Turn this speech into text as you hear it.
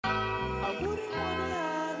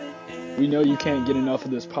We know you can't get enough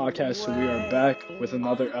of this podcast, so we are back with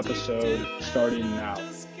another episode starting now.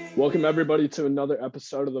 Welcome, everybody, to another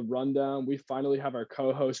episode of The Rundown. We finally have our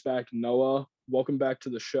co-host back, Noah. Welcome back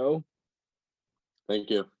to the show.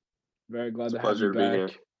 Thank you. Very glad It's to a have you pleasure to be back.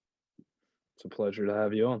 here. It's a pleasure to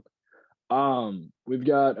have you on. We've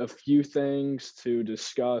got a few things to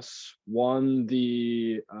discuss. One,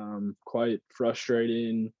 the quite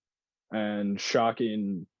frustrating and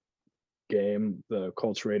shocking game, the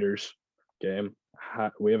Colts Raiders game.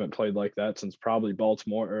 We haven't played like that since probably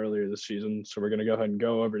Baltimore earlier this season, so we're going to go ahead and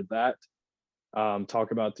go over that. Talk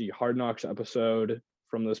about the Hard Knocks episode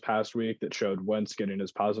from this past week that showed Wentz getting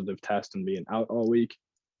his positive test and being out all week.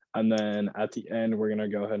 And then at the end, we're going to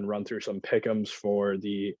go ahead and run through some pick'ems for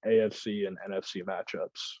the AFC and NFC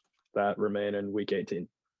matchups that remain in Week 18.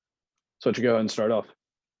 So why don't you go ahead and start off?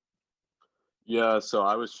 Yeah, so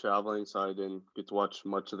I was traveling, so I didn't get to watch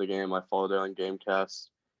much of the game. I followed it on Gamecast,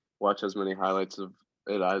 watch as many highlights of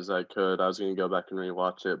it as I could. I was going to go back and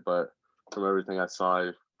rewatch it, but from everything I saw,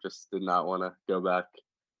 I just did not want to go back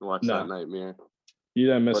and watch that nightmare. You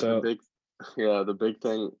didn't miss out. The big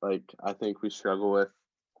thing, I think we struggle with,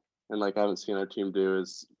 and I haven't seen our team do,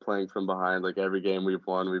 is playing from behind. Every game we've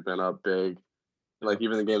won, we've been up big.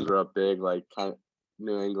 Even the games were up big, kind of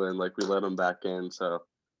New England, we let them back in. So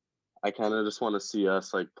I kind of just want to see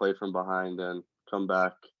us play from behind and come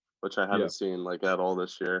back, which I haven't seen at all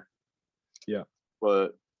this year. Yeah.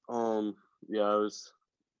 But it was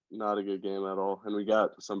not a good game at all, and we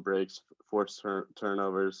got some breaks, forced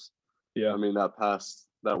turnovers. Yeah. I mean, that pass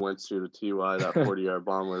that went to Ty, that 40-yard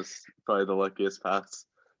bomb was probably the luckiest pass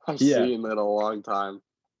I've seen in a long time.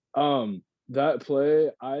 That play,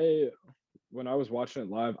 when I was watching it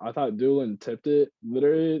live, I thought Doolin tipped it.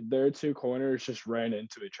 Literally, their two corners just ran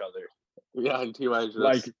into each other. Yeah, and Ty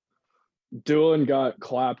just Doolin got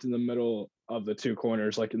clapped in the middle of the two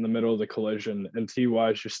corners, in the middle of the collision, and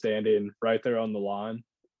Ty just standing right there on the line.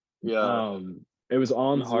 Yeah. It was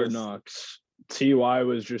on Hard Knocks. Ty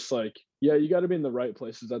was just yeah, you got to be in the right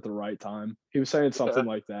places at the right time. He was saying something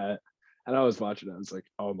like that. And I was watching it. I was like,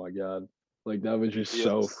 oh my God. That was just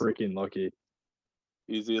so freaking lucky.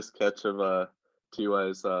 Easiest catch of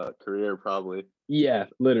Ty's career, probably. Yeah,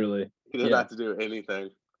 literally. He didn't have to do anything.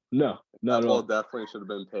 No, not that at all. That ball definitely should have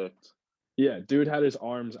been picked. Yeah, dude had his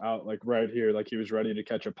arms out right here, he was ready to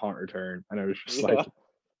catch a punt return. And it was just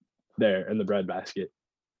there in the breadbasket.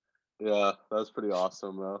 Yeah, that was pretty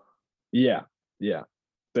awesome, though. Yeah.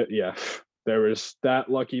 But there was that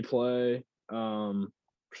lucky play. Some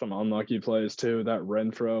unlucky plays too. That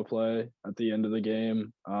Renfro play at the end of the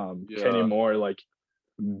game. Kenny Moore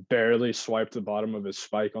barely swiped the bottom of his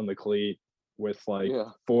spike on the cleat with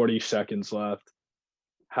 40 seconds left.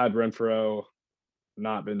 Had Renfro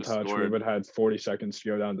not been touched, we would have had 40 seconds to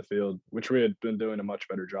go down the field, which we had been doing a much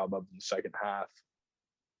better job of in the second half.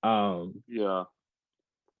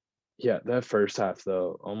 Yeah, that first half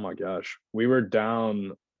though, oh my gosh. We were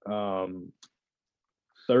down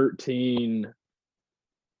 13.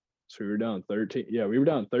 So we were down 13. Yeah, we were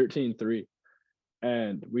down 13-3.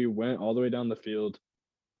 And we went all the way down the field.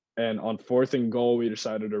 And on 4th and goal, we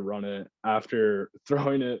decided to run it after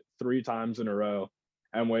throwing it 3 times in a row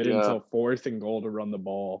and waited until 4th and goal to run the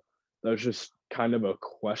ball. That was just kind of a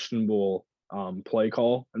questionable play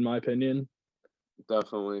call, in my opinion.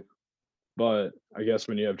 Definitely. But I guess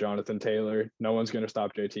when you have Jonathan Taylor, no one's going to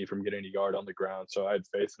stop JT from getting a yard on the ground. So I had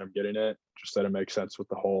faith in him getting it. Just that it makes sense with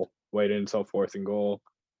the whole waiting until 4th and goal.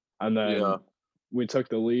 And then we took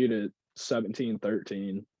the lead at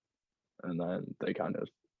 17-13, and then they kind of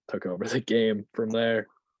took over the game from there.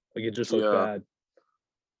 It just looked bad.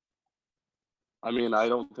 I mean, I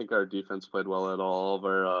don't think our defense played well at all.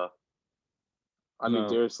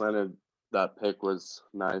 Darius Leonard, that pick was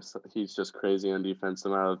nice. He's just crazy on defense, the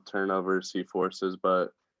amount of turnovers he forces.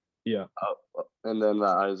 But and then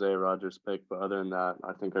that Isaiah Rodgers pick. But other than that,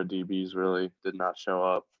 I think our DBs really did not show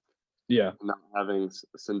up. Yeah. Not having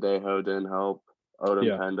Sendejo didn't help.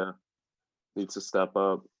 Odom kind of needs to step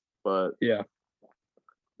up. But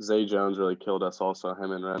Zay Jones really killed us also,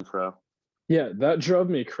 him and Renfro. Yeah, that drove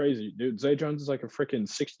me crazy, dude. Zay Jones is a freaking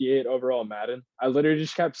 68 overall Madden. I literally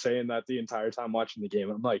just kept saying that the entire time watching the game.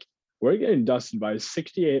 I'm like, we're getting dusted by a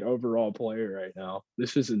 68 overall player right now.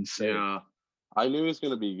 This is insane. Yeah. I knew he was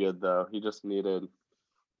going to be good, though. He just needed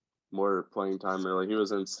more playing time, really. He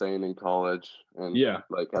was insane in college. And,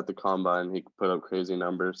 at the combine, he could put up crazy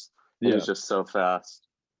numbers. And he's just so fast.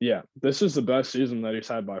 Yeah, this is the best season that he's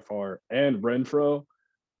had by far. And Renfro,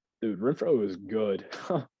 dude, Renfro is good.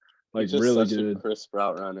 He's just really such good. A crisp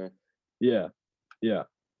route runner. Yeah.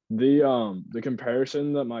 The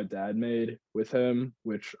comparison that my dad made with him,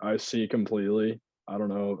 which I see completely, I don't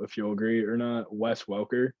know if you'll agree or not, Wes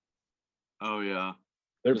Welker. Oh yeah,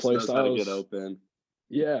 Their just play knows how to get styles, open.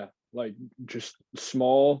 yeah, like just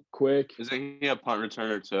small, quick. Isn't he a punt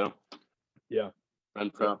returner too? Yeah,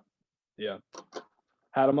 Renfro. yeah.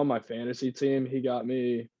 Had him on my fantasy team. He got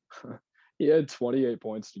me. He had 28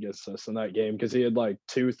 points against us in that game because he had like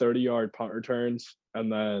 2 30-yard punt returns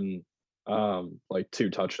and then like 2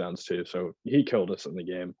 touchdowns too. So he killed us in the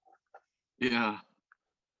game. Yeah.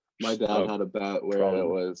 My Just dad a had a bet where it problem.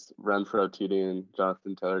 was Renfro TD and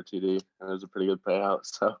Jonathan Taylor TD, and it was a pretty good payout.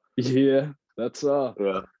 So Yeah, that's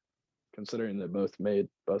yeah, considering they both made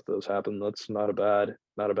both those happen, that's not a bad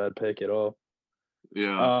pick at all.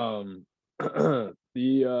 yeah,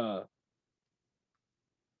 The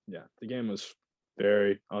the game was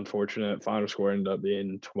very unfortunate. Final score ended up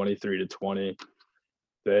being 23-20.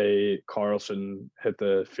 Carlson hit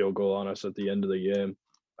the field goal on us at the end of the game.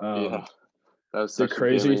 yeah. That was The such a game.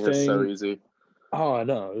 crazy It was so thing, easy. oh, I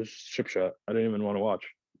know, it was chip shot. I didn't even want to watch.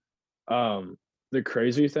 The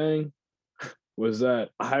crazy thing was that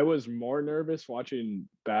I was more nervous watching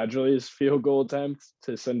Badgley's field goal attempt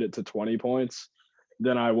to send it to 20 points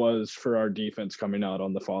than I was for our defense coming out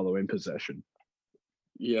on the following possession.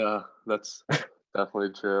 Yeah, that's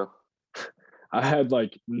definitely true. I had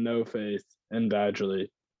like no faith in Badgley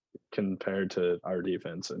compared to our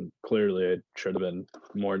defense, and clearly I should have been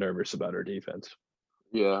more nervous about our defense.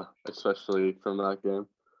 Yeah, especially from that game.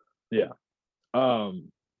 Yeah.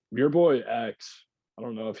 Your boy X, I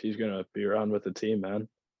don't know if he's gonna be around with the team, man.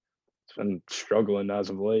 He's been struggling as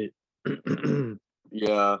of late.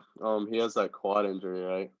 Yeah, he has that quad injury,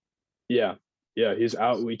 right? Yeah, he's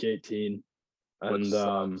out week 18, Which and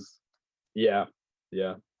sucks. yeah,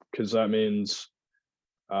 because that means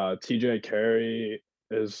TJ Carey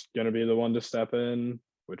is gonna be the one to step in,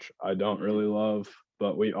 which I don't really love.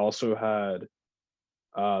 But we also had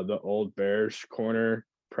the old Bears corner,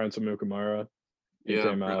 Prince Amukamara. He Yeah,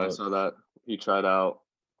 came I out, saw that. He tried out.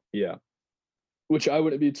 yeah, which I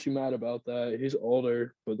wouldn't be too mad about that. He's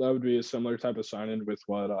older, but that would be a similar type of signing with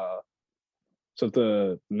what is that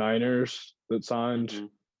the Niners that signed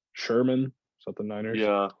Sherman? Is that the Niners?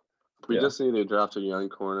 Yeah, we Yeah. just need to draft a young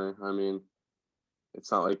corner. I mean,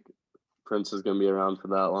 it's not like Prince is gonna be around for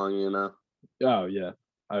that long, you know. Oh yeah,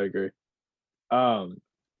 I agree.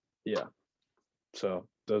 Yeah. So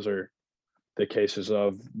those are the cases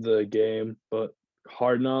of the game, but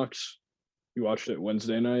Hard Knocks, you watched it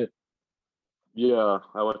Wednesday night? Yeah,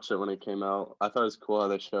 I watched it when it came out. I thought it was cool how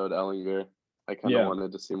they showed Ellinger. I kind of Yeah.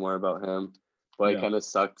 wanted to see more about him, but it Yeah. kind of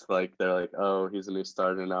sucked. Like they're like, "Oh, he's a new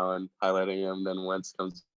starter now," and highlighting him. Then Wentz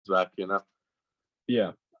comes back. You know,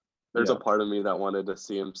 Yeah. there's Yeah. a part of me that wanted to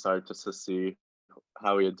see him start just to see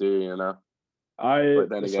how he'd do. You know, I but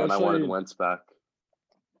then again, I wanted especially Wentz back.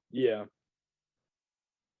 yeah.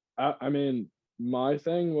 I mean, my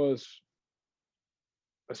thing was,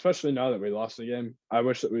 especially now that we lost the game, I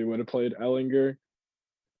wish that we would have played Ellinger.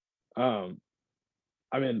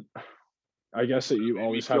 I mean, I guess that you Made me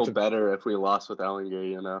always have feel to. better if we lost with Ellinger.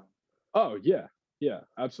 You know. Oh yeah,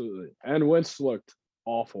 absolutely. And Wentz looked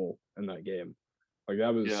awful in that game. Like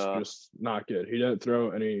that was Yeah. just not good. He didn't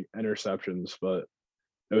throw any interceptions, but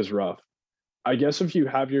it was rough. I guess if you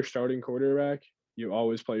have your starting quarterback, you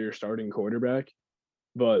always play your starting quarterback.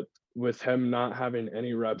 But with him not having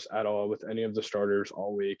any reps at all with any of the starters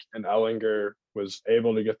all week, and Ellinger was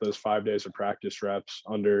able to get those 5 days of practice reps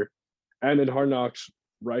under, and in Hard Knocks,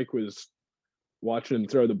 Reich was watching him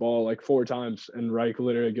throw the ball like 4 times, and Reich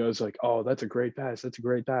literally goes like, "Oh, that's a great pass. That's a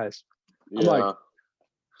great pass." I'm like, Yeah.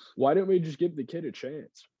 why didn't we just give the kid a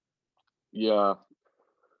chance? Yeah.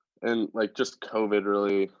 And like just COVID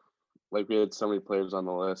really, like we had so many players on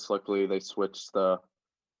the list. Luckily, they switched the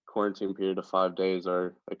quarantine period to 5 days,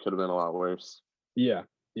 or it could have been a lot worse. Yeah,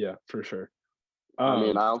 for sure. I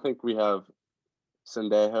mean, I don't think we have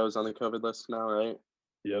Sendejo's on the COVID list now, right?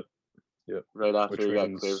 Yep. Right after Which he got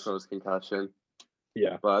cleared means, from his concussion.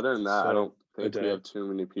 yeah. But other than that, I So don't a think we day. have too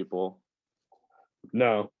many people.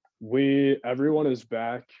 No, everyone is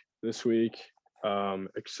back this week,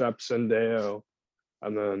 except Sendejo,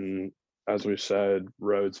 and then as we said,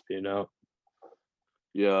 Rhodes being out.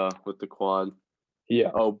 Yeah, with the quad.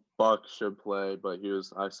 Yeah. Oh, Buck should play, but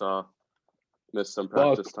I saw missed some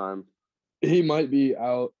Buck, practice time. he might be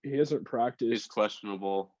out. He hasn't practiced. He's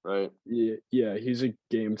questionable, right? Yeah, he's a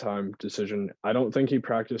game time decision. I don't think he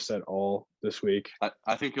practiced at all this week.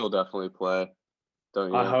 I think he'll definitely play.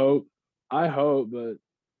 Don't you? I hope, but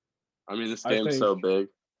I mean, this I game's think, so big.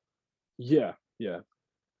 yeah.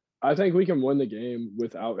 I think we can win the game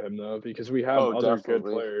without him though, because we have other good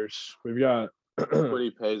Definitely. players. We've got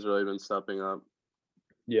Quiddy Pay's really been stepping up.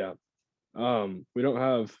 yeah. We don't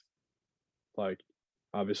have like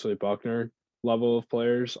obviously Buckner level of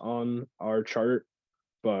players on our chart,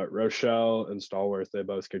 but Rochelle and Stallworth, they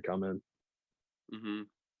both could come in. Mm-hmm.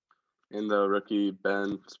 And the rookie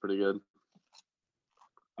Ben is pretty good.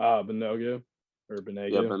 Benogu or Yeah,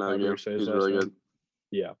 Benegu, however you Benagio. say his He's last really name. good.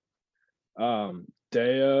 Yeah.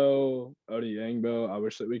 Deo Odiangbo, I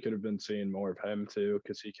wish that we could have been seeing more of him too,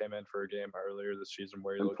 because he came in for a game earlier this season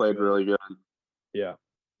where he And looked played good. really good. Yeah.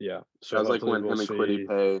 Yeah. So That was like hopefully when we'll him and see. Quiddy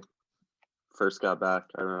Pay first got back,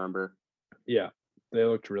 I remember. Yeah. They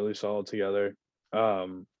looked really solid together. I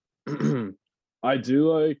do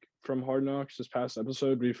like from Hard Knocks this past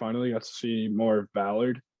episode, we finally got to see more of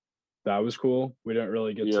Ballard. That was cool. We didn't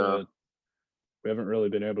really get Yeah. we haven't really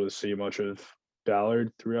been able to see much of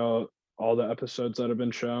Ballard throughout all the episodes that have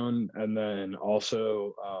been shown. And then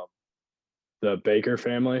also the Baker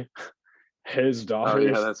family, his Oh, daughters.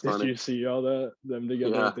 yeah, that's Did funny. you see all them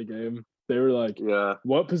together Yeah. at the game? They were like, Yeah.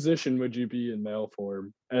 what position would you be in male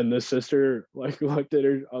form? And the sister like looked at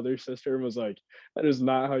her other sister and was like, that is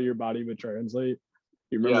not how your body would translate.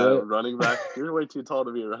 You Yeah, remember running back. You're way too tall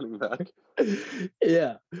to be a running back. that?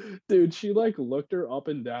 Yeah. Dude, she like looked her up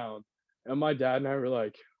and down. And my dad and I were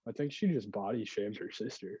like, I think she just body shamed her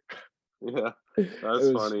sister. Yeah, It that's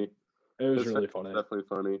was funny. it was His really family's funny. definitely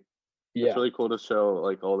funny. It's Yeah. really cool to show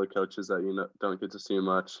like all the coaches that don't get to see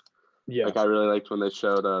much. Yeah. Like I really liked when they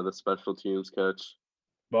showed the special teams coach.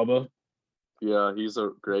 Bubba. Yeah, he's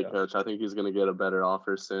a great Yeah. coach. I think he's gonna get a better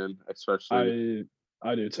offer soon, especially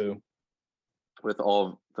I do too. with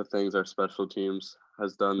all the things our special teams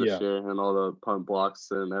has done this Yeah. year and all the punt blocks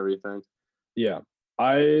and everything. Yeah.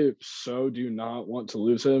 I so do not want to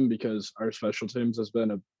lose him because our special teams has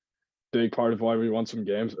been a big part of why we won some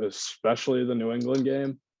games, especially the New England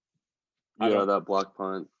game. Yeah, that block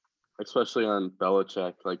punt, especially on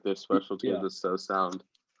Belichick, like their special teams Yeah. is so sound.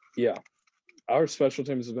 Yeah. Our special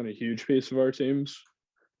teams has been a huge piece of our team's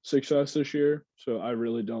success this year. So I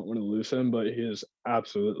really don't want to lose him, but he is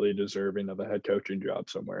absolutely deserving of a head coaching job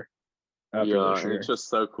somewhere after Yeah, this and year. it's just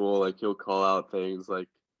so cool. Like he'll call out things like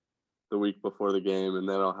the week before the game, and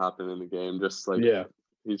then it'll happen in the game. Just like Yeah.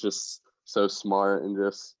 he's just so smart and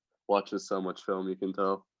just watches so much film. You can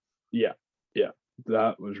tell. Yeah. Yeah.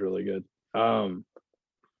 That was really good.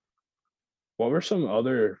 What were some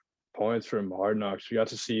other points from Hard Knocks? We got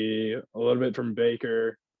to see a little bit from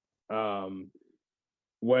Baker.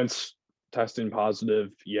 Wentz testing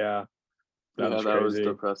positive. Yeah, that Yeah, was that was crazy.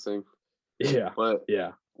 depressing. Yeah, But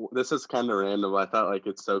yeah. this is kind of random. I thought like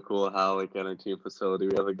it's so cool how like at our team facility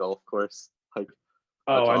we have a golf course. Like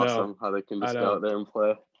Oh, that's I know. awesome how they can I just go know. out there and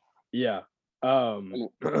play. Yeah. And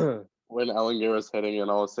when Ellinger was hitting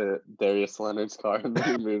and all of a sudden Darius Leonard's car and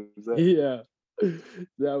then he moves it. Yeah,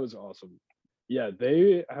 that was awesome. Yeah,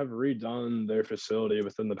 they have redone their facility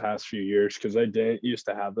within the past few years because they didn't used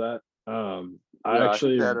to have that. I I think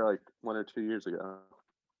actually, they had it like 1 or 2 years ago.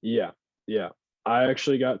 yeah, yeah. I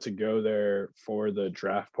actually got to go there for the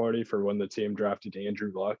draft party for when the team drafted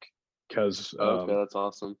Andrew Luck because Okay, that's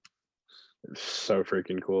awesome. so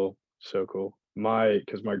freaking cool. So cool.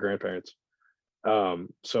 Because my grandparents.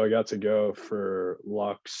 So I got to go for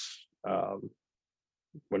Luck's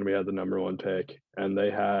when we had the number one pick, and they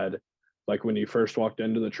had like when you first walked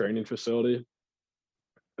into the training facility,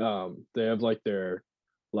 they have like their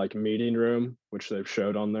like meeting room, which they've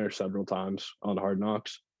showed on there several times on Hard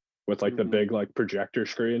Knocks, with like the big like projector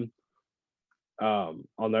screen.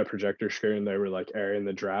 On that projector screen, they were like airing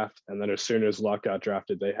the draft, and then as soon as Luck got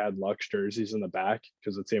drafted, they had Luck's jerseys in the back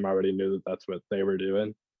because the team already knew that that's what they were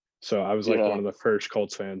doing. So I was like one Yeah, of the first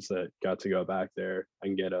Colts fans that got to go back there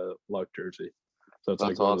and get a Luck jersey. So it's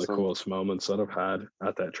like that's one of the awesome. coolest moments that I've had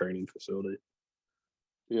at that training facility.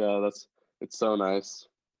 Yeah, it's so nice.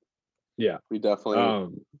 Yeah. We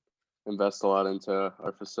definitely invest a lot into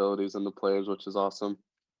our facilities and the players, which is awesome.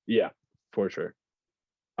 Yeah, for sure.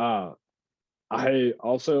 I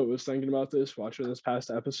also was thinking about this watching this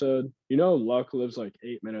past episode. You know, Luck lives like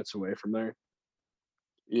 8 minutes away from there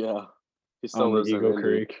Yeah, he still on the lives in Eagle Indy.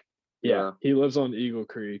 Creek. Yeah, he lives on Eagle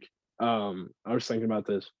Creek. I was thinking about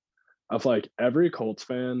this. Of like every Colts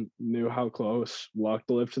fan knew how close Luck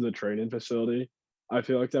lived to the training facility. I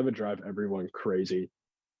feel like that would drive everyone crazy.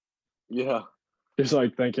 Yeah, Just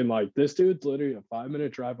like thinking like this dude's literally a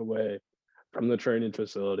 5-minute drive away from the training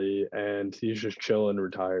facility and he's just chilling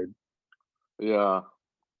retired. yeah,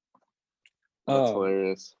 that's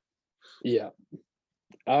hilarious. Yeah.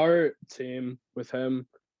 Our team with him,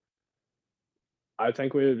 I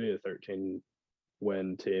think we would be a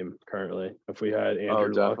 13-win team currently if we had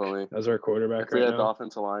Andrew Luck as our quarterback if we right had the now.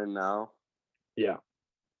 offensive line now, Yeah.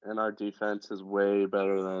 and our defense is way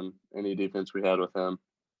better than any defense we had with him.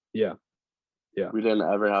 Yeah. Yeah. We didn't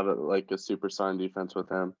ever have a super solid defense with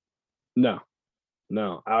him. No.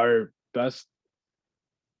 Our best.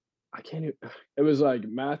 I can't even. It was like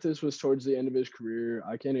Mathis was towards the end of his career.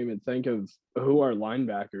 I can't even think of who our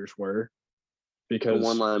linebackers were The one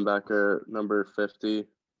because linebacker, number 50.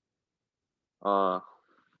 so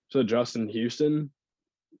Justin Houston.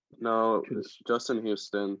 No, Justin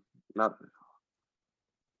Houston. Not.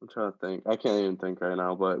 I'm trying to think. I can't even think right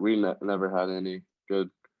now. But we never had any good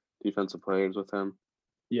defensive players with him.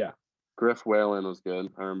 Yeah. Griff Whalen was good.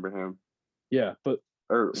 I remember him. Yeah, but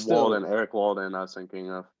Or still, Eric Walden. I was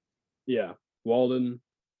thinking of. Yeah, Walden.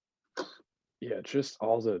 Yeah, just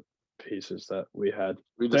all the pieces that we had.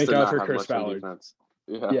 We just Thank did God not for have Chris much on Ballard. defense.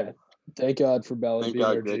 Yeah. Yeah, thank God for Ballard Thank being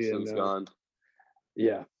God our GM Gritson's now. gone.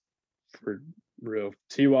 Yeah, for real.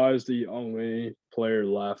 Ty is the only player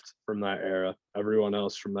left from that era. Everyone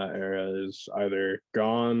else from that era is either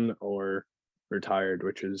gone or retired,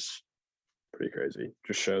 which is pretty crazy.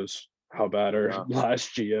 Just shows how bad our Yeah.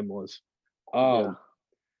 last GM was. Yeah.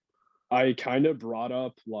 I kind of brought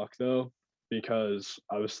up Luck though, because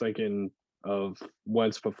I was thinking of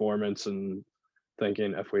Wentz performance and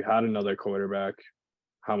thinking if we had another quarterback,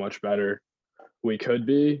 how much better we could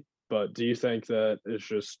be. But do you think that it's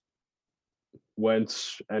just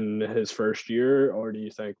Wentz and his first year, or do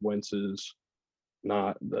you think Wentz is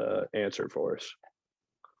not the answer for us?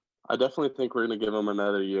 I definitely think we're gonna give him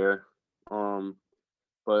another year.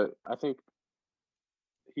 But I think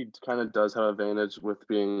he kind of does have advantage with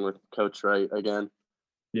being with Coach Wright again.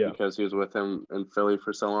 Yeah. Because he was with him in Philly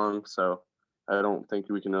for so long. So I don't think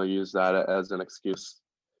we can really use that as an excuse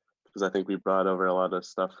because I think we brought over a lot of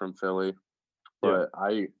stuff from Philly. But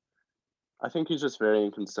I think he's just very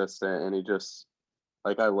inconsistent and he just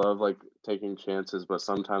I love taking chances, but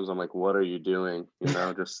sometimes I'm like, what are you doing?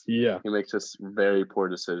 Just Yeah. he makes just very poor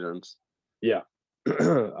decisions. Yeah.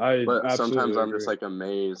 But sometimes I'm agree. just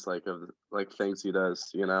amazed of things he does,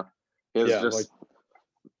 He has just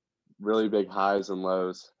really big highs and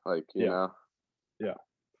lows, you know. Yeah.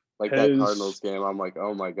 That Cardinals game, I'm like,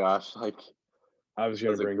 oh my gosh, I was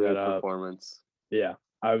gonna bring that up. Performance. Yeah,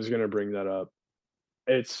 I was gonna bring that up.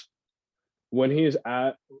 It's when he's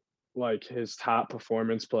at his top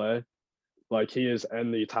performance play, he is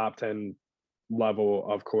in the top 10 level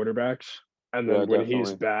of quarterbacks. And then when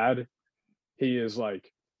he's bad, he is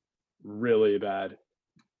really bad.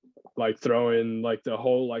 Throwing the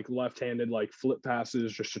whole left-handed flip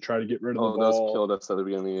passes just to try to get rid of the ball. Those killed us at the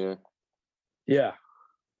beginning of the year. Yeah.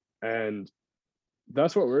 And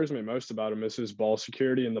that's what worries me most about him is his ball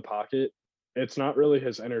security in the pocket. It's not really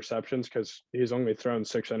his interceptions because he's only thrown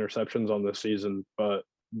 6 interceptions on this season, but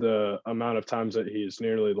the amount of times that he's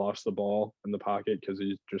nearly lost the ball in the pocket because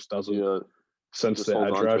he just doesn't since the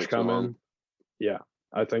edge rush come in. Yeah,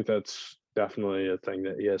 I think that's definitely a thing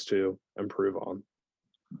that he has to improve on.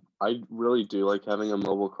 I really do like having a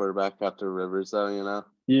mobile quarterback after Rivers, though,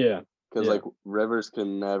 Yeah. Because, Rivers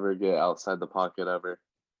can never get outside the pocket ever.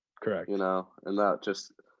 Correct. And that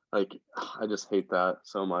just, I just hate that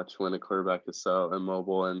so much when a quarterback is so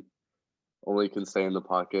immobile and only can stay in the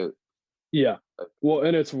pocket. Yeah. Well,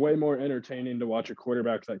 and it's way more entertaining to watch a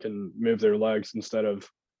quarterback that can move their legs instead of,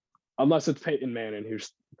 unless it's Peyton Manning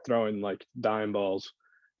who's throwing dime balls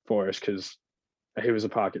for us because he was a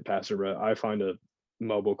pocket passer, but I find a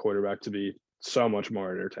mobile quarterback to be so much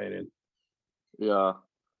more entertaining. Yeah.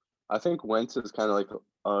 I think Wentz is kind of like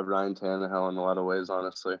Ryan Tannehill in a lot of ways,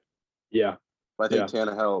 honestly. Yeah. But I think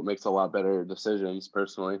Tannehill makes a lot better decisions,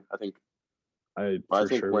 personally. I think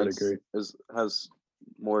Wentz has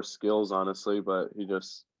more skills, honestly, but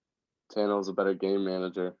Tannehill's a better game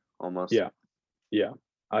manager, almost. Yeah,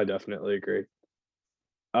 I definitely agree.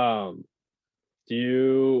 Do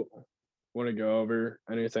you want to go over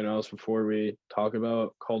anything else before we talk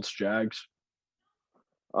about Colts Jags?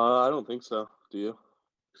 I don't think so. Do you?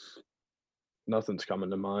 Nothing's coming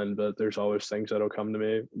to mind, but there's always things that'll come to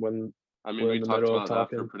me when we talked about that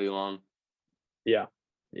for pretty long. Yeah.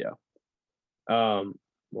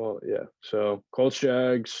 Well, yeah. So Colts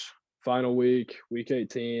Jags final week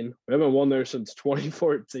 18. We haven't won there since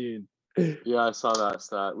 2014. Yeah, I saw that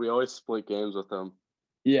stat. We always split games with them.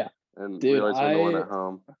 Yeah. And we always win the one at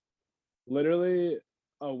home. Literally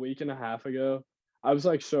a week and a half ago, I was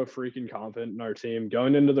so freaking confident in our team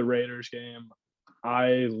going into the Raiders game.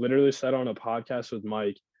 I literally said on a podcast with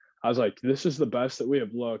Mike, I was like, this is the best that we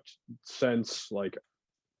have looked since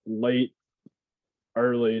late,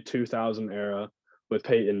 early 2000 era with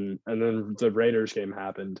Peyton. And then the Raiders game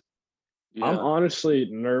happened. Yeah. I'm honestly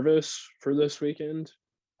nervous for this weekend.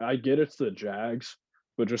 I get it's the Jags,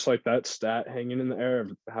 but just that stat hanging in the air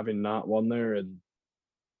of having not won there in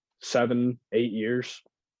 7-8 years.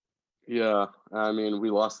 Yeah, I mean, we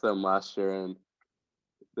lost them last year, and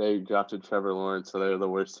they drafted Trevor Lawrence, so they're the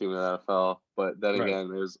worst team in the NFL. But then Right.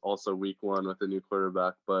 again, it was also week one with a new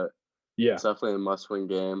quarterback. But Yeah. it's definitely a must-win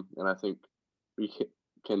game, and I think we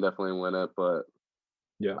can definitely win it. But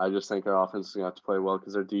Yeah. I just think our offense is gonna have to play well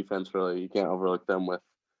because their defense really you can't overlook them with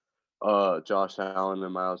Josh Allen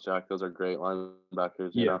and Miles Jack. Those are great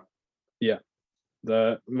linebackers, you Yeah. know. Yeah.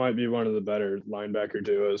 That might be one of the better linebacker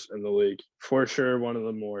duos in the league. For sure, one of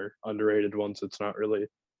the more underrated ones that's not really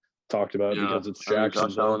talked about Yeah, because it's I mean Josh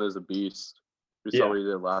Jacksonville. Allen is a beast. We saw Yeah. what he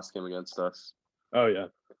did last game against us. Oh, yeah.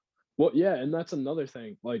 Well, yeah, and that's another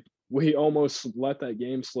thing. Like, we almost let that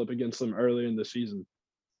game slip against them early in the season.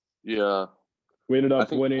 Yeah, We ended I up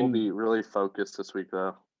think we'll winning. be really focused this week,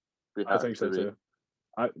 though. We I have think so to be. too.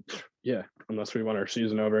 I yeah, unless we want our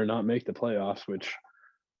season over and not make the playoffs, which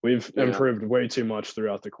we've Yeah, improved way too much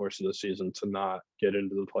throughout the course of the season to not get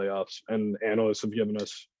into the playoffs. And analysts have given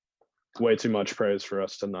us way too much praise for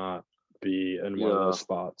us to not be in one of yeah. those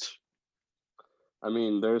spots. I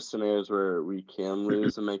mean, there's scenarios where we can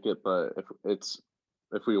lose and make it, but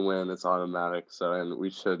if we win, it's automatic. So, and we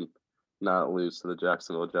should not lose to the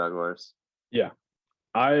Jacksonville Jaguars. Yeah.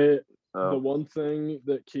 The So, one thing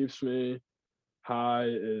that keeps me high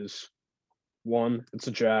is one, it's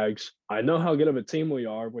the Jags. I know how good of a team we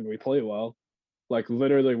are when we play well. Like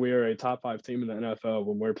literally we are a top 5 team in the NFL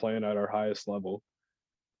when we're playing at our highest level.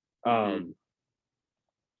 hmm Um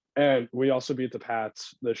And we also beat the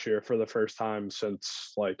Pats this year for the first time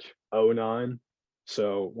since like '09.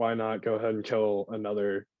 So why not go ahead and kill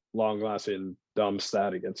another long-lasting dumb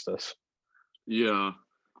stat against us? yeah.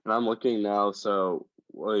 And I'm looking now. So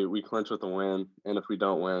we clinch with a win, and if we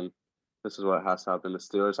don't win, this is what has to happen: the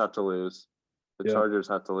Steelers have to lose, the Yeah, Chargers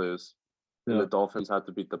have to lose, and yeah. the Dolphins have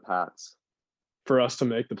to beat the Pats. For us to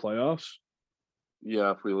make the playoffs?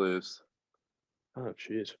 Yeah, if we lose. Oh,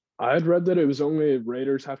 jeez. I had read that it was only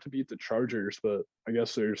Raiders have to beat the Chargers, but I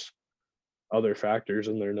guess there's other factors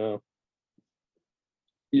in there now.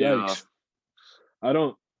 Yeah, Yikes. I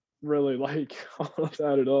don't really like all of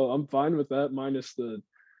that at all. I'm fine with that minus the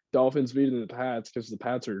Dolphins beating the Pats because the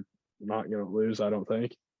Pats are not going to lose, I don't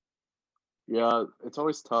think. yeah. It's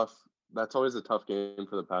always tough. That's always a tough game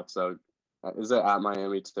for the Pats, though. Is it at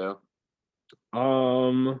Miami too?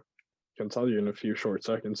 Um, can tell you in a few short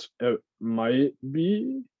seconds. It might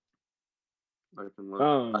be. I can look.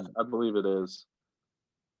 Um, I believe it is.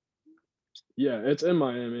 yeah, it's in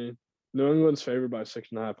Miami. New England's favored by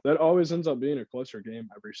 6.5. That always ends up being a closer game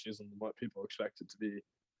every season than what people expect it to be,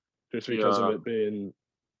 just because of Yeah, it being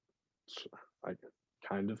like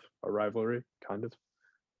kind of a rivalry, kind of.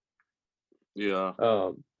 yeah.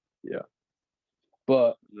 Yeah,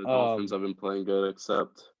 but The Dolphins have been playing good,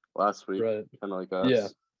 except last week, right, kind of like yeah,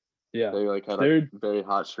 us. yeah, They like had a they're very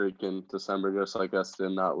hot streak in December, just like us,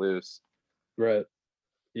 did not lose. right,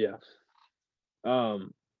 yeah.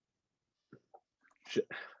 Um,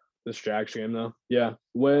 this Jags game though, yeah,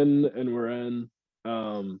 win and we're in.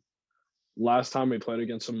 Um, Last time we played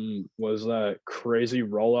against them was that crazy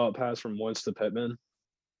rollout pass from Wentz to Pittman.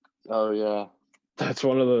 Oh yeah, That's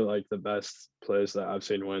one of the best plays that I've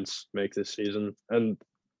seen Wentz make this season. And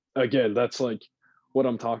again, that's like what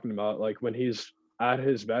I'm talking about. Like when he's at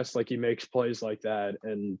his best, like he makes plays like that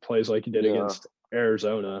and plays like he did yeah, against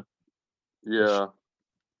Arizona. It's yeah,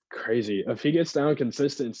 crazy. If he gets down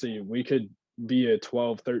consistency, we could be a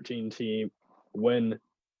 12-13 team win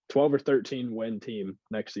 12 or 13 win team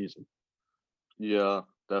next season. yeah,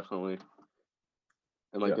 definitely.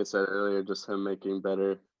 And like Yeah. I said earlier, just him making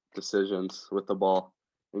better decisions with the ball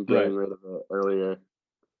and Right. getting rid of it earlier.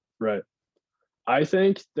 Right. I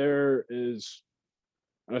think there is,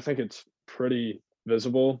 and I think it's pretty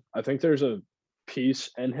visible. I think there's a piece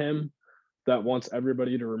in him that wants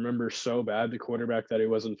everybody to remember so bad the quarterback that he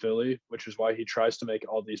was in Philly, which is why he tries to make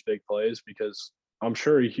all these big plays because I'm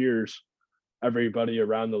sure he hears everybody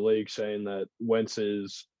around the league saying that Wentz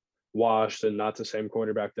is washed and not the same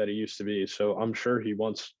quarterback that he used to be. So I'm sure he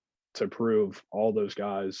wants to prove all those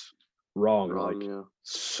guys wrong, Wrong, like yeah.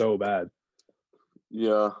 so bad.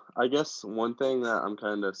 Yeah, I guess one thing that I'm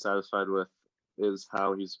kind of satisfied with is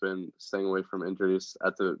how he's been staying away from injuries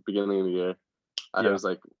at the beginning of the year. I Yeah. was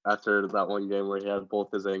like, after that one game where he had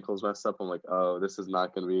both his ankles messed up, I'm like, oh, this is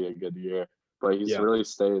not going to be a good year. But he's Yeah. really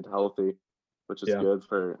stayed healthy, which is Yeah. good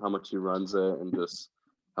for how much he runs it and just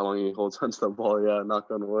how long he holds onto the ball. Yeah, knock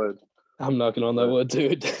on wood. I'm knocking on that But wood,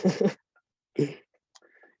 dude.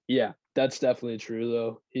 Yeah, that's definitely true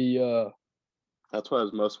though. that's what I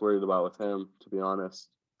was most worried about with him, to be honest.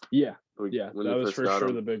 Yeah, We, yeah, when that we was first for got sure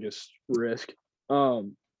him. the biggest risk.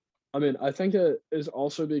 I mean, I think it is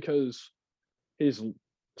also because he's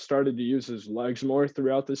started to use his legs more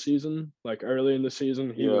throughout the season. Like early in the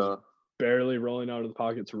season, he was Yeah. barely rolling out of the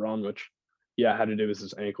pocket to run, which had to do with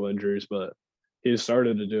his ankle injuries, but he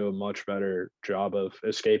started to do a much better job of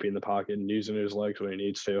escaping the pocket and using his legs when he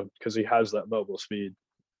needs to because he has that mobile speed.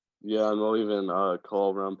 Yeah, and we'll even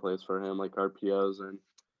call run plays for him, like RPOs, and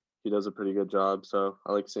he does a pretty good job. So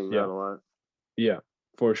I like seeing that Yeah. a lot. Yeah,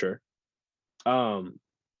 for sure.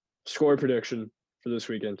 Score prediction for this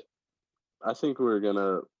weekend. I think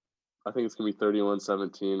it's gonna be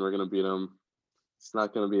 31-17. We're gonna beat them. It's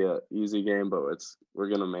not gonna be an easy game, but we're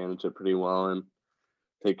gonna manage it pretty well and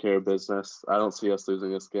take care of business. I don't see us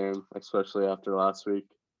losing this game, especially after last week.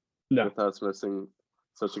 No. With us missing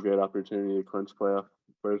such a great opportunity to clinch playoff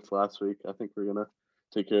berth last week. I think we're gonna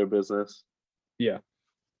take care of business. Yeah,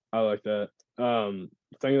 I like that. Thing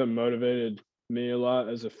that motivated me a lot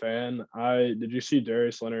as a fan, did you see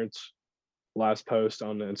Darius Leonard's last post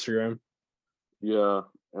on Instagram? Yeah,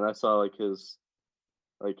 and I saw him.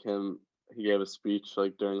 He gave a speech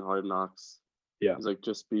like during Hard Knocks. Yeah. He's like,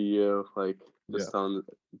 just be you. Like, just tell him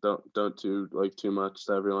don't do like too much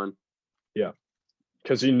to everyone. Yeah,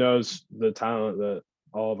 because he knows the talent that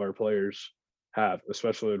all of our players have,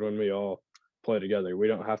 especially when we all play together. We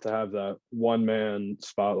don't have to have that one man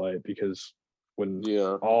spotlight because when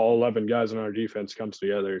all 11 guys in our defense comes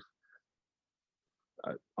together,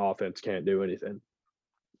 offense can't do anything.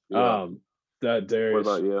 Yeah. That Darius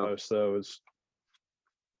What about you? post though is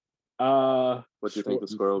what do you think the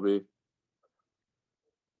score will be?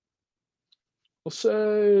 We'll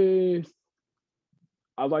say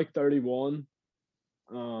I like 31.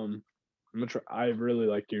 I'm gonna try. I really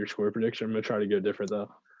like your score prediction. I'm gonna try to go different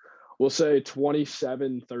though. We'll say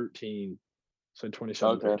 27-13. So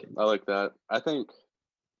 27-13. Okay, I like that. I think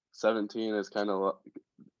 17 is kind of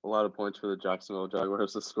a lot of points for the Jacksonville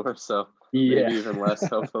Jaguars to score. So maybe even less.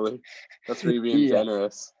 Hopefully, that's me being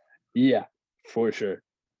generous. Yeah, for sure.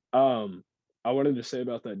 I wanted to say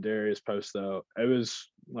about that Darius post though. It was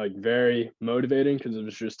like very motivating because it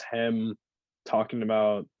was just him talking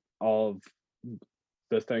about all of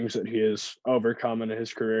the things that he has overcome in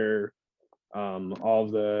his career. All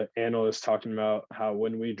of the analysts talking about how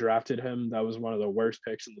when we drafted him, that was one of the worst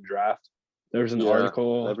picks in the draft. There was an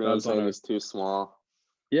article. Everyone's saying he's too small.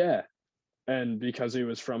 Yeah, and because he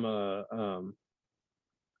was from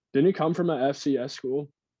didn't he come from a FCS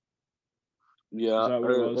school? Yeah, Is that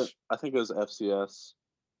what it was? I think it was FCS.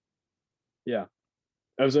 Yeah,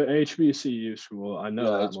 it was an HBCU school. I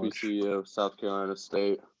know that HBCU, much. South Carolina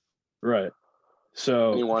State. Right.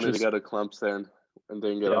 So and he wanted to go to Clemson and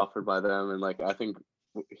didn't get offered by them. And I think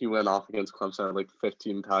he went off against Clemson at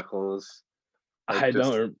 15 tackles. I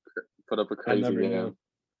don't put up a crazy game. Knew.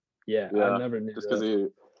 Yeah, I never knew. Just because he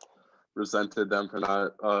resented them for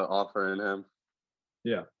not offering him.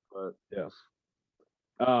 Yeah. But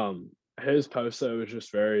his post though was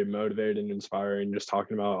just very motivating and inspiring, just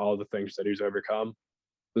talking about all the things that he's overcome.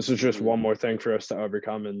 This is just one more thing for us to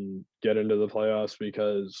overcome and get into the playoffs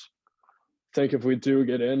because I think if we do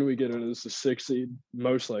get in, we get in as the 6th seed,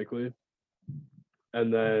 most likely.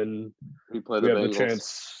 And then we have the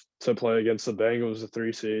chance to play against the Bengals, the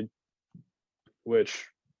 3 seed, which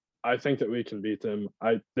I think that we can beat them.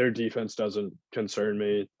 Their defense doesn't concern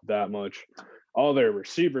me that much. All their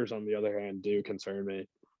receivers, on the other hand, do concern me.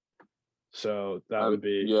 So that would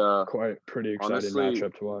be pretty exciting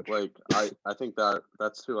matchup to watch. I think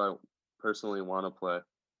that's who I personally want to play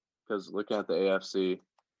because looking at the AFC,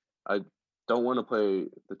 I don't want to play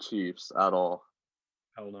the Chiefs at all.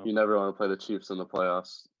 Hell no. You never want to play the Chiefs in the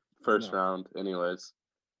playoffs, first round anyways.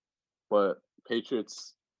 But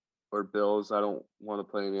Patriots or Bills, I don't want to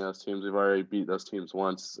play any of those teams. We've already beat those teams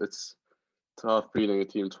once. It's tough beating a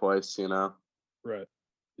team twice, Right.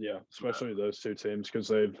 Yeah, especially those two teams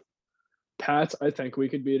because Pats, I think we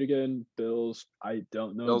could beat again. Bills, I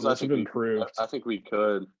don't know. Bills have improved. I think we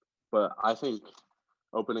could, but I think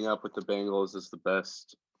opening up with the Bengals is the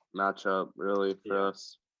best matchup, really, for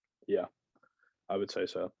us. Yeah, I would say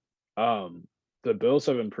so. The Bills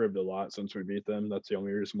have improved a lot since we beat them. That's the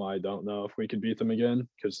only reason why I don't know if we could beat them again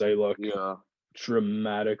because they look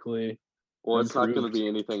dramatically. Well, it's not going to be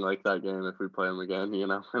anything like that game if we play them again. We're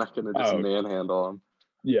not going to just manhandle them.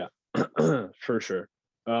 Yeah, for sure.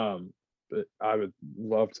 But I would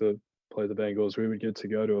love to play the Bengals. We would get to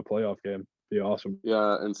go to a playoff game. Be awesome.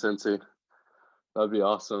 Yeah, in Cincy. That'd be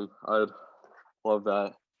awesome. I'd love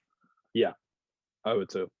that. Yeah, I would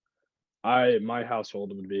too. My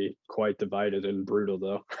household would be quite divided and brutal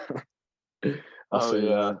though. I'll say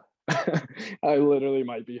that. I literally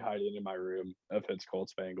might be hiding in my room if it's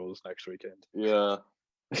Colts Bengals next weekend. Yeah,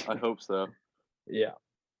 I hope so. Yeah.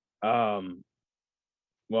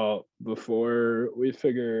 Well, before we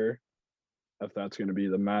figure if that's going to be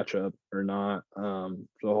the matchup or not, there's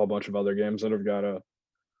a whole bunch of other games that have got to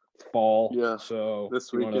fall. Yeah, So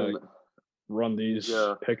this you want to weekend. run these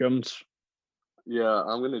Yeah, pick'ems? yeah,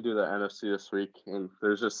 I'm gonna do the NFC this week, and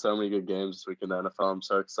there's just so many good games this week in the NFL. I'm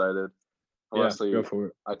so excited. Yeah, Honestly, go for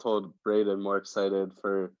it. I told Brayden more excited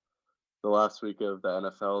for the last week of the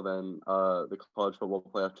NFL than the college football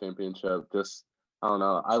playoff championship. Just I don't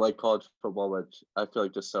know. I like college football, but I feel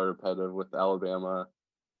like just so repetitive with Alabama,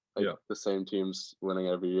 like Yeah, the same teams winning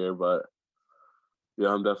every year. But yeah,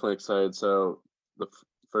 I'm definitely excited. So the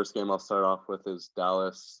first game I'll start off with is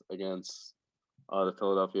Dallas against the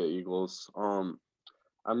Philadelphia Eagles. I'm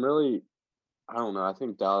really I don't know. I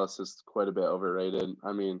think Dallas is quite a bit overrated.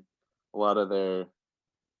 I mean, a lot of their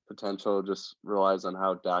potential just relies on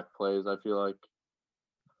how Dak plays, I feel like.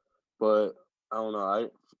 But I don't know.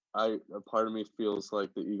 I a part of me feels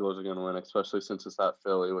like the Eagles are going to win, especially since it's at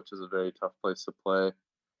Philly, which is a very tough place to play.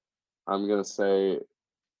 I'm going to say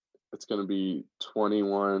it's going to be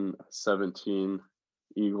 21-17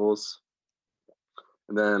 Eagles.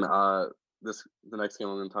 And then the next game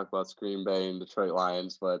I'm going to talk about is Green Bay and Detroit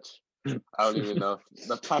Lions, which I don't even know if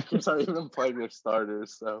the Packers are even playing their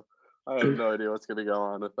starters, so I have no idea what's going to go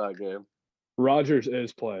on with that game. Rodgers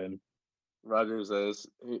is playing. Rodgers is,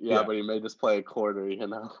 Yeah. but he may just play a quarter,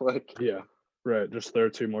 like. Yeah, right. Just throw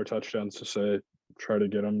 2 more touchdowns to say try to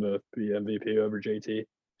get him to be MVP over JT,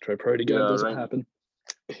 which I pray to God Yeah, doesn't happen.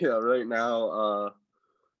 Yeah, right now,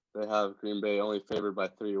 they have Green Bay only favored by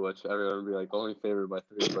 3, which everyone would be like, only favored by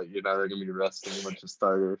 3, but you're never going to be resting a bunch of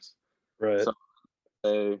starters. Right. So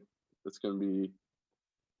it's going to be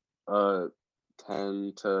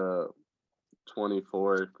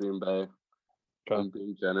 10-24 Green Bay. Okay. I'm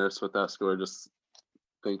being generous with that score, just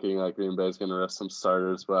thinking like Green Bay is going to rest some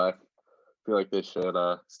starters, but I feel like they should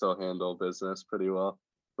still handle business pretty well.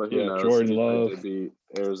 But who Yeah, knows? Jordan Too late Love. to beat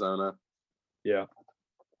Arizona. Yeah.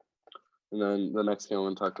 And then the next game I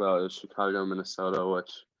want to talk about is Chicago, Minnesota,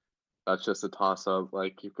 which that's just a toss-up.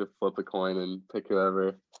 Like, you could flip a coin and pick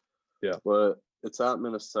whoever. Yeah. But it's at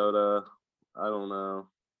Minnesota. I don't know.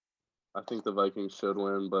 I think the Vikings should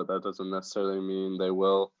win, but that doesn't necessarily mean they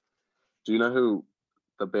will. Do you know who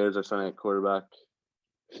the Bears are signing at quarterback?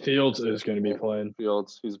 Fields is going to be playing.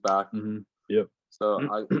 Fields, he's back. Mm-hmm. Yep. So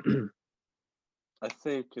I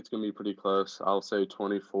think it's going to be pretty close. I'll say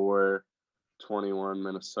 24-21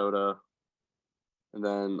 Minnesota. And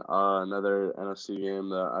then another NFC game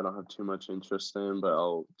that I don't have too much interest in, but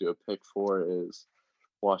I'll do a pick for is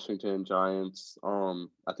Washington Giants. I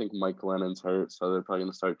think Mike Lennon's hurt, so they're probably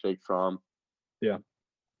going to start Jake Fromm. Yeah.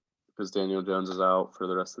 Because Daniel Jones is out for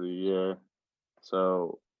the rest of the year.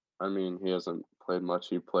 So, I mean, he hasn't played much.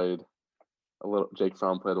 He played a little. Jake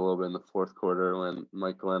Fromm played a little bit in the fourth quarter when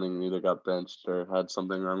Mike Lennon either got benched or had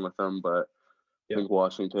something wrong with him. But I think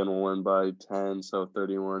Washington will win by 10, so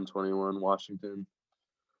 31-21 Washington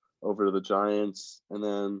over the Giants. And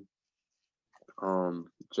then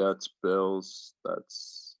Jets, Bills,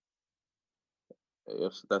 that's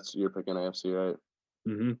AFC. That's you're picking AFC, right?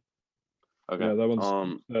 Mm-hmm. Okay. Yeah, that one's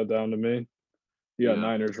down to me. You got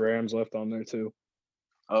Niners, Rams left on there too.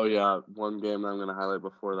 Oh yeah, one game I'm gonna highlight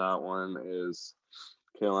before that one is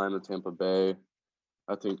Carolina, Tampa Bay.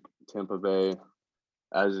 I think Tampa Bay,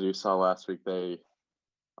 as you saw last week, they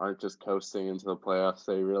aren't just coasting into the playoffs.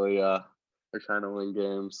 They really are trying to win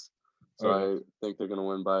games. So I think they're gonna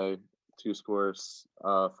win by 2 scores,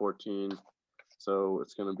 14. So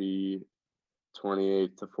it's gonna be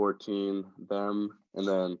 28-14 them, and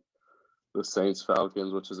then the Saints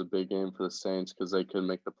Falcons, which is a big game for the Saints because they could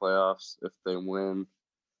make the playoffs if they win.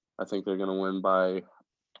 I think they're going to win by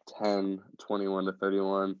 10,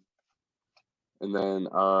 21-31. And then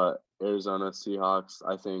Arizona Seahawks.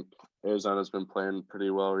 I think Arizona's been playing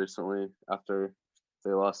pretty well recently after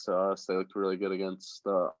they lost to us. They looked really good against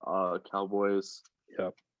the Cowboys.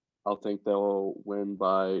 Yeah. I'll think they'll win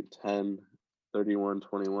by 10,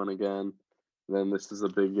 31-21 again. And then this is a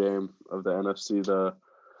big game of the NFC, the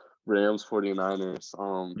Rams 49ers.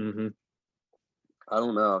 I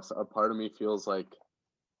don't know. A part of me feels like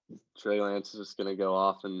Trey Lance is just going to go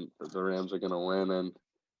off and the Rams are going to win, and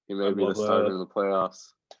he may be the starter in the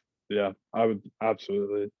playoffs. Yeah, I would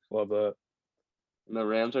absolutely love that. And the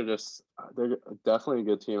Rams are they're definitely a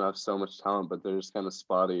good team. Have so much talent, but they're just kind of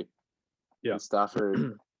spotty. Yeah. And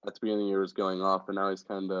Stafford at the beginning of the year was going off, and now he's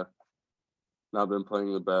kind of not been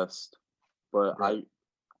playing the best. But right.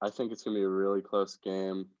 I think it's going to be a really close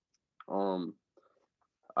game.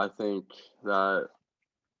 I think that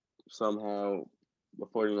somehow the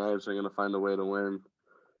 49ers are going to find a way to win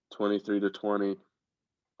 23-20.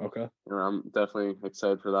 Okay. And I'm definitely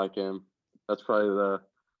excited for that game. That's probably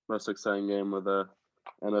most exciting game of the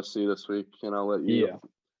NFC this week, and I'll let you Yeah.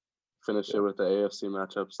 finish it with the AFC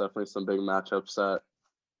matchups. Definitely some big matchups that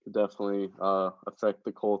could definitely affect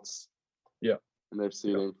the Colts. Yeah. And their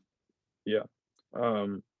seeding. Yeah.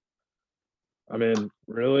 I mean,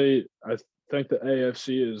 really, I think the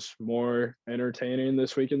AFC is more entertaining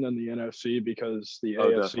this weekend than the NFC because the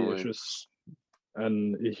AFC definitely. is just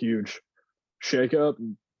a huge shakeup.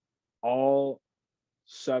 All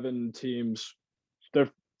 7 teams, their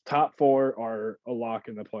top 4 are a lock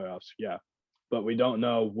in the playoffs. Yeah. But we don't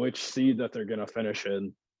know which seed that they're going to finish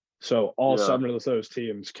in. So all 7 of those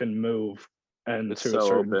teams can move into It's a so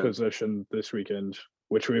certain open. position this weekend,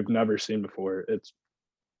 which we've never seen before. It's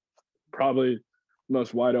probably the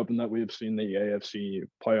most wide open that we've seen the AFC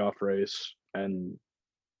playoff race in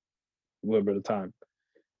a little bit of time.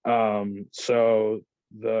 So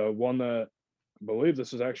the one that I believe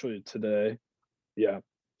this is actually today. Yeah.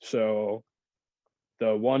 So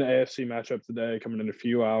the one AFC matchup today coming in a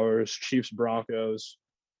few hours, Chiefs Broncos.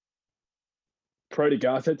 Pray to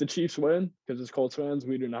God that the Chiefs win because as Colts fans,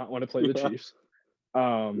 we do not want to play the Chiefs.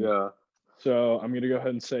 So I'm going to go ahead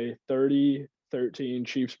and say 30-13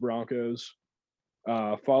 Chiefs Broncos.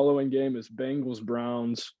 Following game is Bengals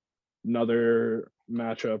Browns, another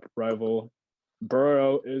matchup rival.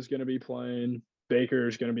 Burrow is going to be playing. Baker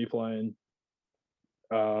is going to be playing.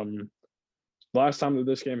 Last time that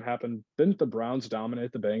this game happened, didn't the Browns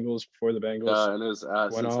dominate the Bengals before the Bengals? Yeah, and it was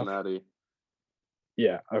at Cincinnati. Off?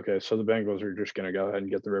 Yeah. Okay. So the Bengals are just going to go ahead and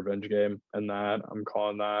get the revenge game, and that I'm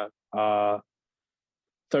calling that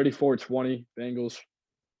 34-20 Bengals.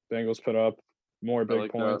 Bengals put up more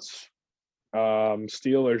big points.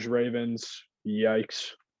 Steelers Ravens.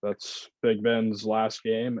 Yikes. That's Big Ben's last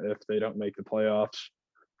game if they don't make the playoffs,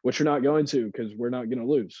 which you're not going to because we're not going to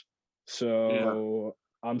lose. So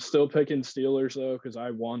I'm still picking Steelers though because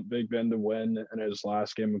I want Big Ben to win in his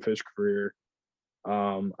last game of his career.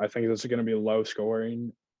 I think this is going to be low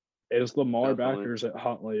scoring. Is Lamar back or is it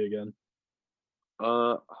Huntley again?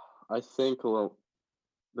 I think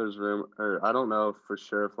there's room, or I don't know for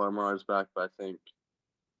sure if Lamar's back, but I think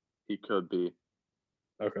he could be.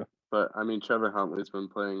 Okay. But I mean, Trevor Huntley's been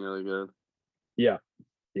playing really good. Yeah.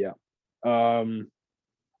 I'm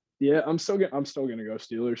still gonna go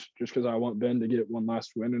Steelers just because I want Ben to get one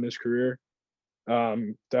last win in his career.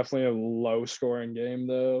 Definitely a low scoring game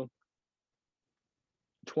though.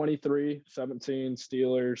 23-17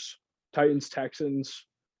 Steelers. Titans Texans.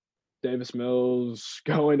 Davis Mills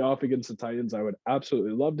going off against the Titans. I would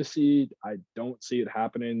absolutely love to see. I don't see it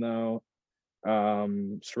happening though. So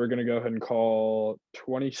we're gonna go ahead and call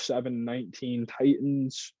 27-19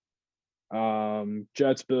 Titans.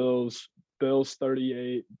 Jets Bills. Bills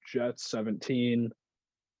 38, Jets 17,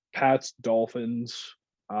 Pats Dolphins.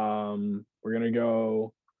 We're gonna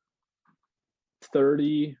go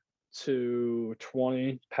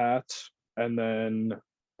 30-20 Pats, and then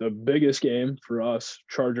the biggest game for us,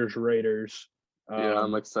 Chargers Raiders.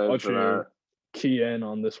 I'm excited for that. Key in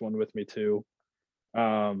on this one with me too. We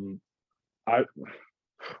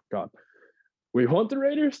want the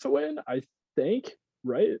Raiders to win, I think,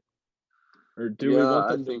 right? Or do we want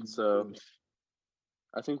them I think so. lose?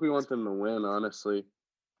 I think we want them to win, honestly.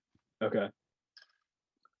 Okay.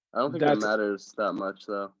 I don't think it matters that much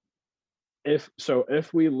though. If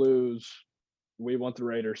we lose, we want the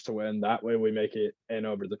Raiders to win. That way we make it in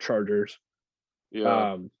over the Chargers.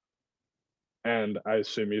 Yeah. And I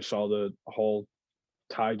assume you saw the whole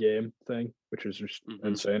tie game thing, which is just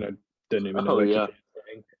insane. I didn't even know.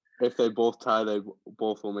 If they both tie, they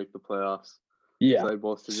both will make the playoffs. Yeah. So they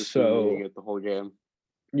both should just be leading it the whole game.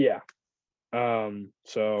 Yeah.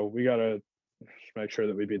 So we gotta make sure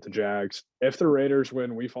that we beat the Jags. If the Raiders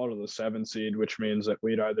win, we fall to the 7 seed, which means that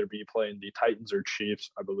we'd either be playing the Titans or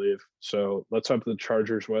Chiefs, I believe. So let's hope the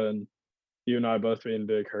Chargers win. You and I both being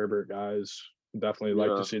big Herbert guys, definitely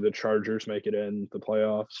like to see the Chargers make it in the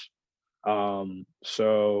playoffs.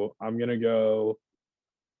 So I'm gonna go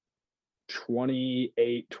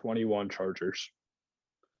 28-21 Chargers.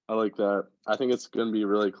 I like that. I think it's gonna be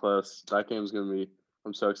really close. That game's gonna be.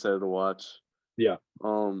 I'm so excited to watch. Yeah.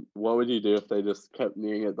 What would you do if they just kept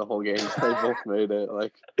kneeing it the whole game? They both made it.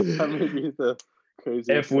 Like that may be the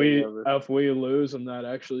craziest thing ever. If we lose and that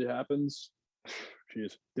actually happens,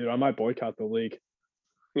 jeez, dude, I might boycott the league.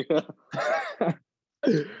 Yeah.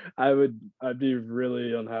 I'd be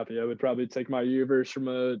really unhappy. I would probably take my U-verse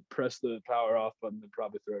from press the power off button and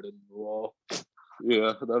probably throw it in the wall.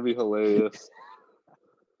 Yeah, that'd be hilarious.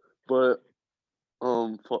 But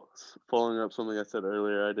following up something I said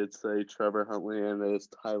earlier, I did say Trevor Huntley and it is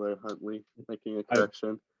Tyler Huntley, making a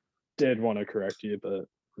correction. I did want to correct you, but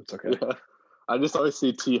it's okay. Yeah. I just always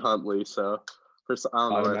see T Huntley, so I don't know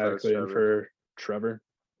why I thought it was automatically in Trevor. for Trevor.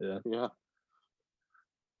 Yeah.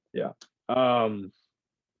 Yeah.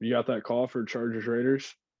 You got that call for Chargers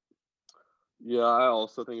Raiders? Yeah, I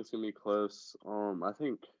also think it's gonna be close.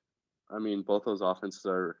 I mean, both those offenses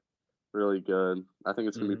are really good. I think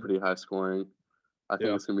it's gonna be Mhm. pretty high scoring. I think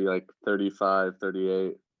Yeah. it's gonna be like 35,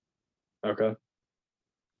 38. Okay.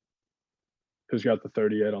 Who's got the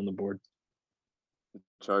 38 on the board?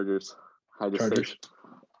 Chargers. I just Chargers.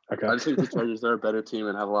 think Okay. the Chargers are a better team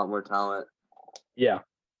and have a lot more talent. Yeah,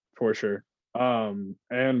 for sure.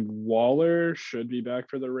 And Waller should be back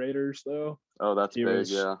for the Raiders though. Oh, that's He big.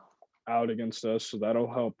 was Yeah, out against us, so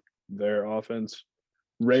that'll help their offense.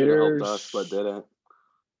 should have helped Raiders, us, but didn't.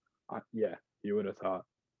 yeah, you would have thought.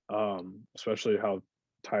 Especially how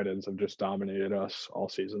tight ends have just dominated us all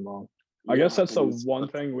season long. I guess that's the he's one a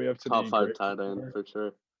thing we have to top be 5 grateful tight end for. for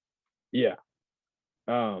sure. Yeah.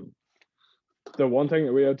 The one thing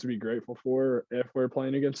that we have to be grateful for if we're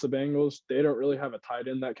playing against the Bengals, they don't really have a tight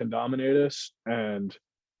end that can dominate us. And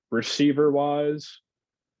receiver wise,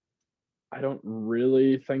 I don't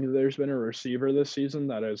really think there's been a receiver this season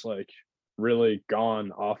that has like really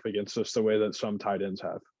gone off against us the way that some tight ends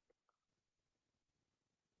have.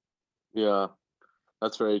 Yeah,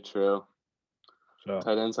 that's very true. So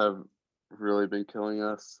Tight ends have really been killing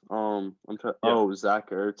us. Yeah. Oh, Zach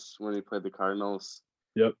Ertz when he played the Cardinals.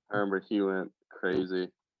 Yep. I remember he went crazy.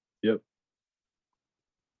 Yep.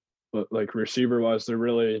 But like receiver wise, there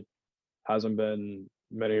really hasn't been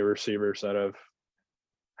many receivers that have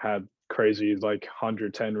had crazy like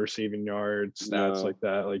 110 receiving yards stats No. like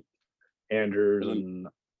that, like Andrews And and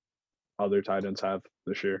other tight ends have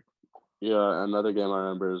this year. yeah, another game I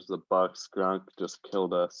remember is the Bucks. Gronk just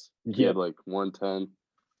killed us. He had like 110.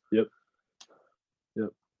 Yep.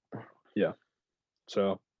 Yeah.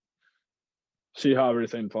 So see how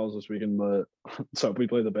everything falls this weekend, but so if we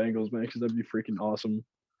play the Bengals, man, because that'd be freaking awesome.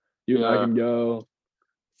 You and I Yeah. can go.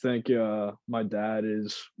 Think my dad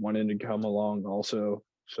is wanting to come along also.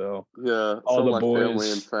 So Yeah, all some the of my family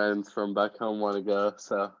and boys. friends from back home want to go,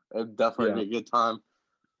 so it'd definitely be a good time.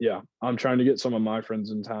 Yeah, I'm trying to get some of my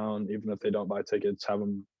friends in town, even if they don't buy tickets, have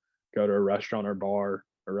them go to a restaurant or bar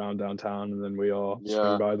around downtown, and then we all swing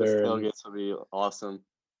Yeah, by this there and tailgates will be awesome.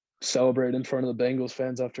 celebrate in front of the Bengals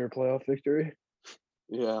fans after a playoff victory.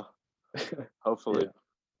 Yeah, hopefully.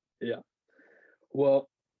 Yeah. Well,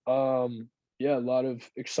 yeah, a lot of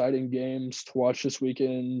exciting games to watch this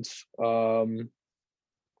weekend.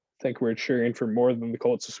 Think we're cheering for more than the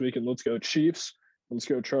Colts this weekend. Let's go Chiefs. Let's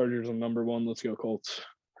go Chargers on number 1. Let's go Colts.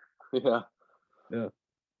 Yeah.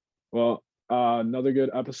 Well, another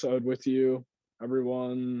good episode with you.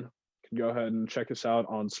 Everyone can go ahead and check us out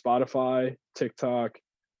on Spotify, TikTok,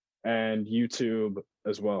 and YouTube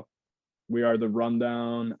as well. We are The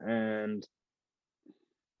Rundown and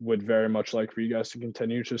would very much like for you guys to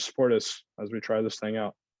continue to support us as we try this thing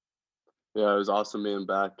out. Yeah, it was awesome being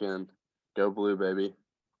back, and go Blue, baby.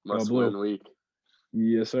 Must win week.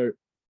 Yes, sir.